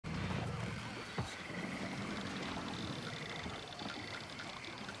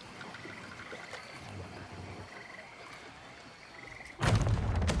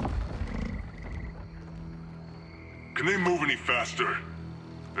Can they move any faster?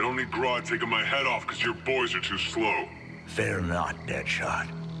 I don't need Grodd taking my head off because your boys are too slow. Fear not, Deadshot.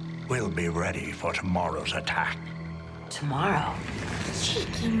 We'll be ready for tomorrow's attack. Tomorrow?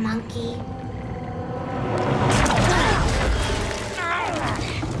 Cheeky monkey.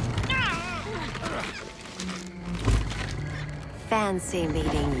 Fancy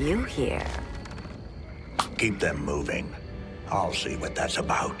meeting you here. Keep them moving. I'll see what that's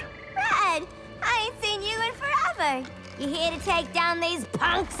about. Red, I ain't seen you in forever. You here to take down these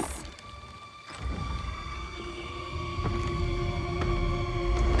punks?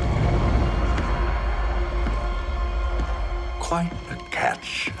 Quite a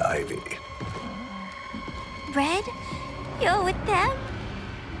catch, Ivy. Red, you're with them?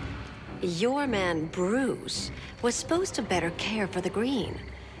 Your man, Bruce, was supposed to better care for the green.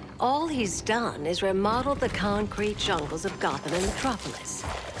 All he's done is remodel the concrete jungles of Gotham and Metropolis.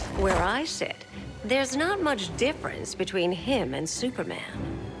 Where I sit, there's not much difference between him and Superman.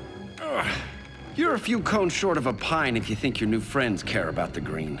 You're a few cones short of a pine if you think your new friends care about the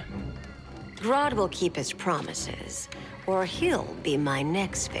green. Grodd will keep his promises, or he'll be my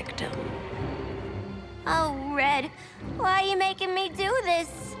next victim. Oh, Red, why are you making me do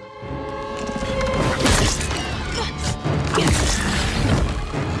this?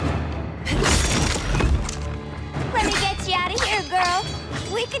 Let me get you out of here, girl.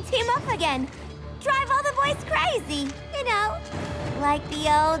 We can team up again. Drive all the boys crazy, you know, like the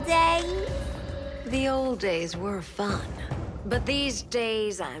old days. The old days were fun, but these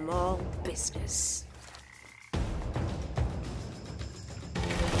days I'm all business.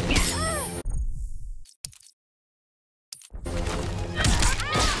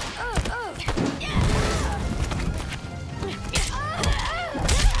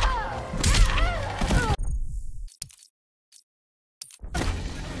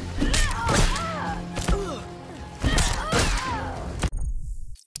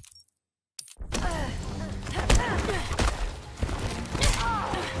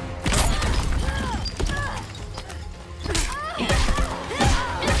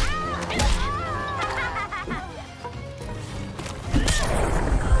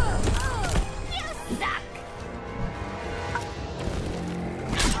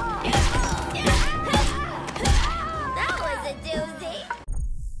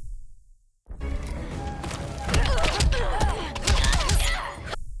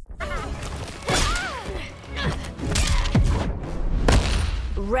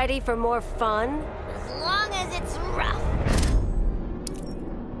 Ready for more fun? As long as it's rough.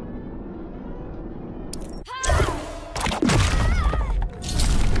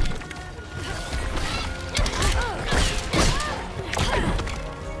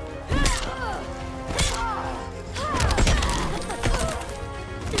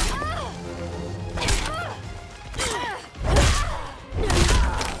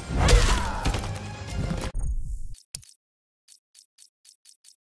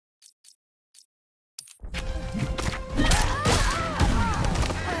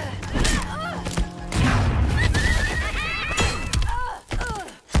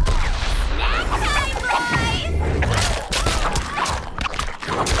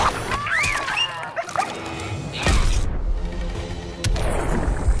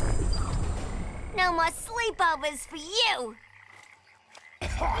 No more sleepovers for you!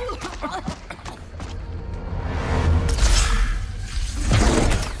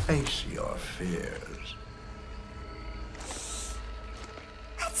 Face your fears.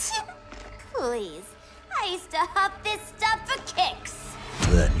 Please, I used to huff this stuff for kicks.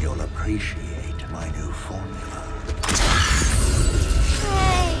 Then you'll appreciate my new formula.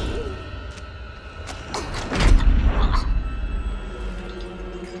 Hey.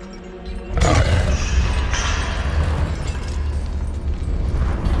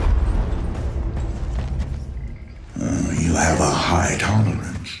 You have a high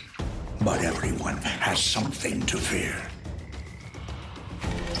tolerance, but everyone has something to fear.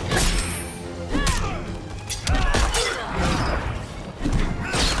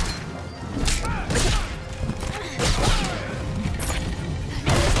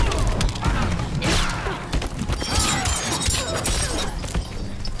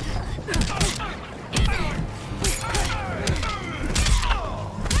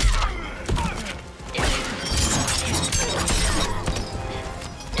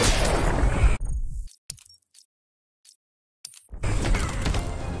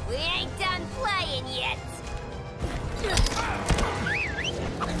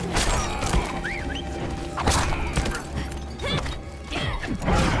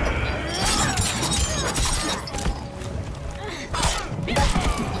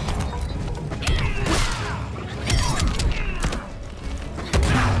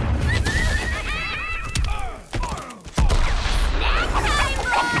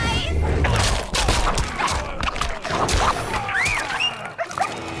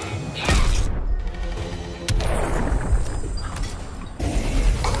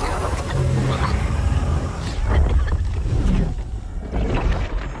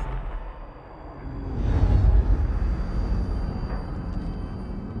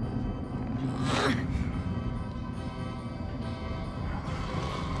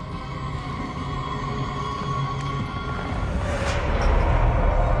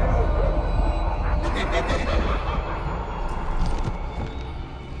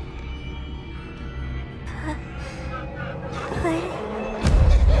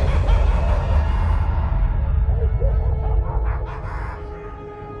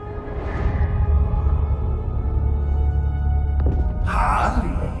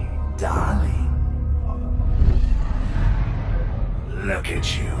 Look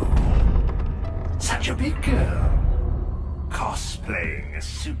at you. Such a big girl. Cosplaying a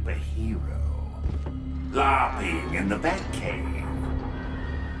superhero. LARPing in the Batcave.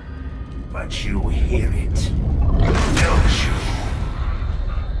 But you hear it, don't you?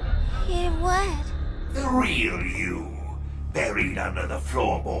 Hear what? The real you, buried under the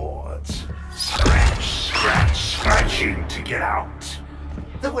floorboards. Scratch, scratch, scratching to get out.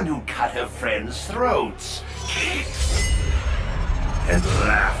 The one who cut her friends' throats. And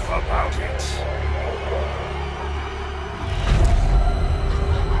laugh about it.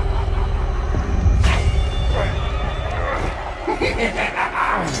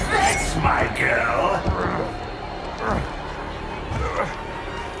 That's my girl.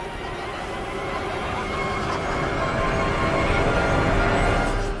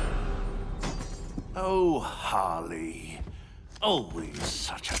 Oh, Harley. Always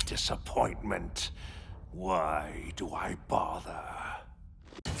such a disappointment. Why do I bother?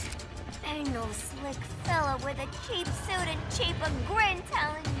 Ain't no slick fella with a cheap suit and cheaper grin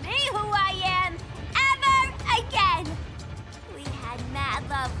telling me who I am ever again. We had mad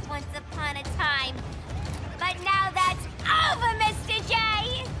love once upon a time, but now that's over, Mr. J.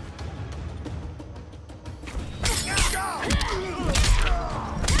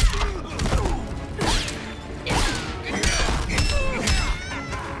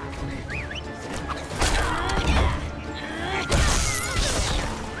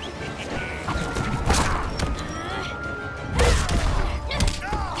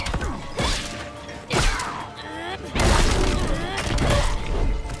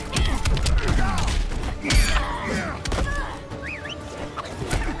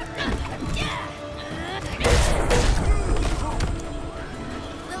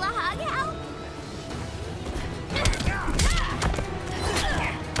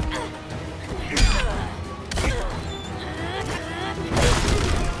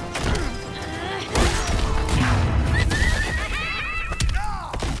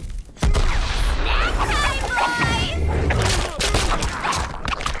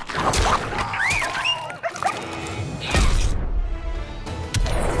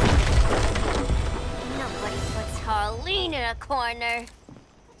 Harley in a corner.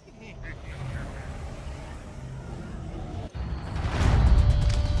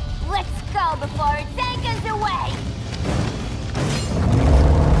 Let's go before it takes us away!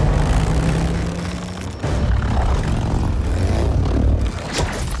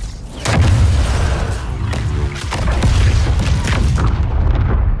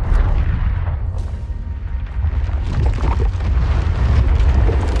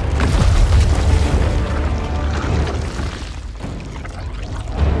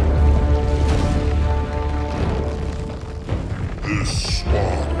 This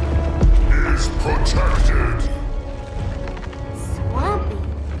swamp is protected. Swampy?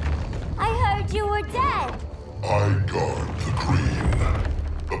 I heard you were dead. I guard the green,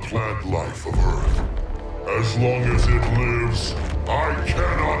 the plant life of Earth. As long as it lives, I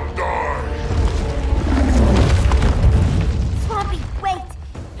cannot die. Swampy, wait!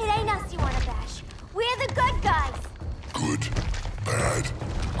 It ain't us you wanna bash. We're the good guys. Good, bad,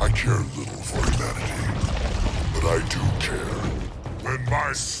 I care little for humanity. But I do care when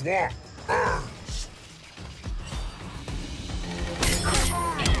my swamp burns.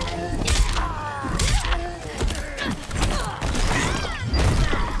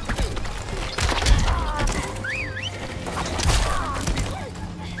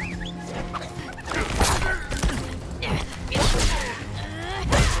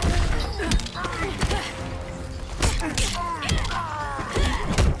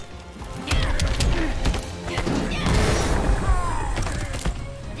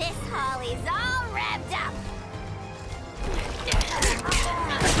 This Harley's all revved up.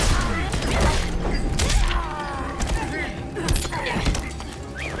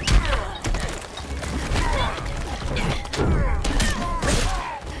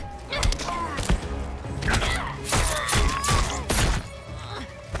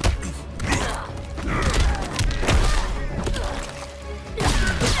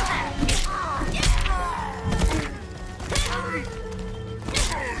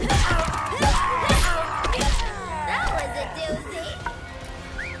 That was a doozy.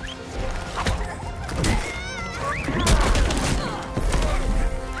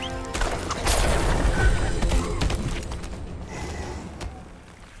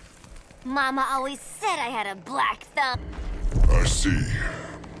 Mama always said I had a black thumb. I see.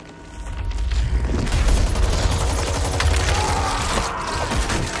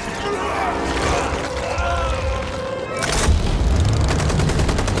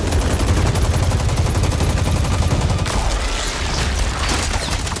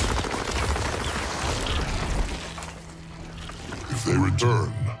 If they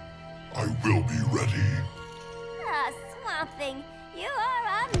return, I will be ready. Ah, Swamp Thing, you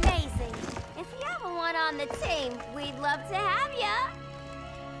are amazing. If you ever want on the team, we'd love to have ya.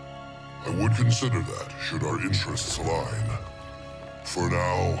 I would consider that, should our interests align. For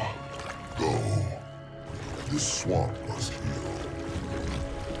now, go. This swamp must heal.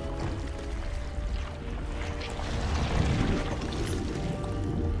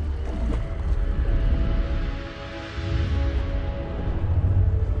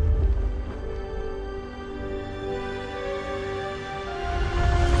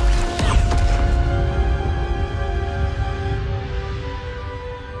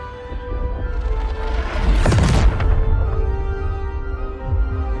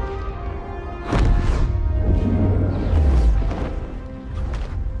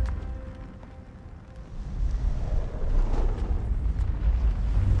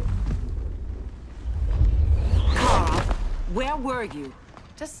 Where were you?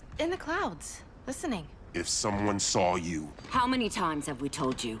 Just in the clouds, listening. If someone saw you... How many times have we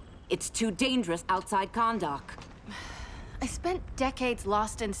told you? It's too dangerous outside Kahndaq. I spent decades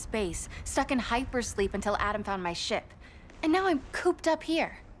lost in space, stuck in hypersleep until Adam found my ship. And now I'm cooped up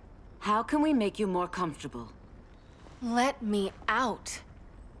here. How can we make you more comfortable? Let me out.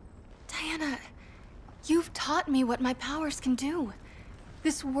 Diana, you've taught me what my powers can do.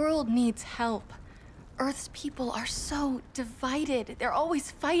 This world needs help. Earth's people are so divided. They're always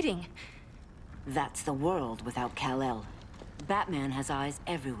fighting. That's the world without Kal-El. Batman has eyes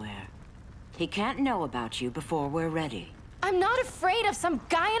everywhere. He can't know about you before we're ready. I'm not afraid of some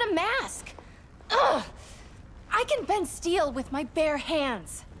guy in a mask. Ugh! I can bend steel with my bare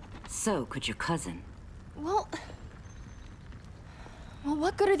hands. So could your cousin. Well,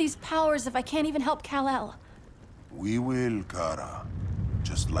 what good are these powers if I can't even help Kal-El? We will, Kara.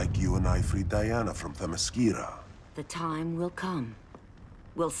 Just like you and I freed Diana from Themyscira. The time will come.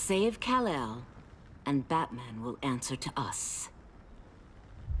 We'll save Kal-El, and Batman will answer to us.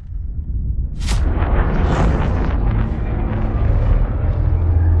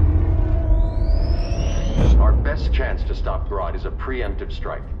 Our best chance to stop Grodd is a preemptive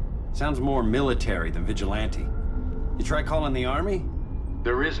strike. Sounds more military than vigilante. You try calling the army?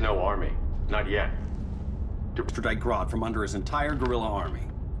 There is no army. Not yet. To extradite Grodd from under his entire guerrilla army.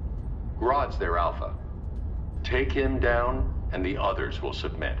 Grodd's their alpha. Take him down, and the others will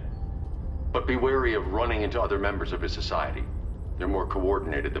submit. But be wary of running into other members of his society. They're more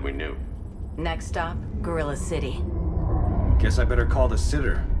coordinated than we knew. Next stop, Gorilla City. Guess I better call the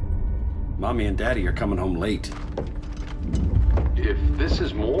sitter. Mommy and Daddy are coming home late. If this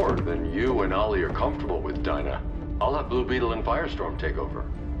is more than you and Ollie are comfortable with, Dinah, I'll have Blue Beetle and Firestorm take over.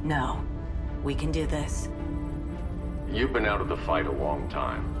 No. We can do this. You've been out of the fight a long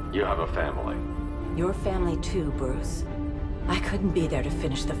time. You have a family. Your family too, Bruce. I couldn't be there to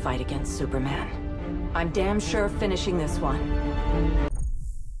finish the fight against Superman. I'm damn sure finishing this one.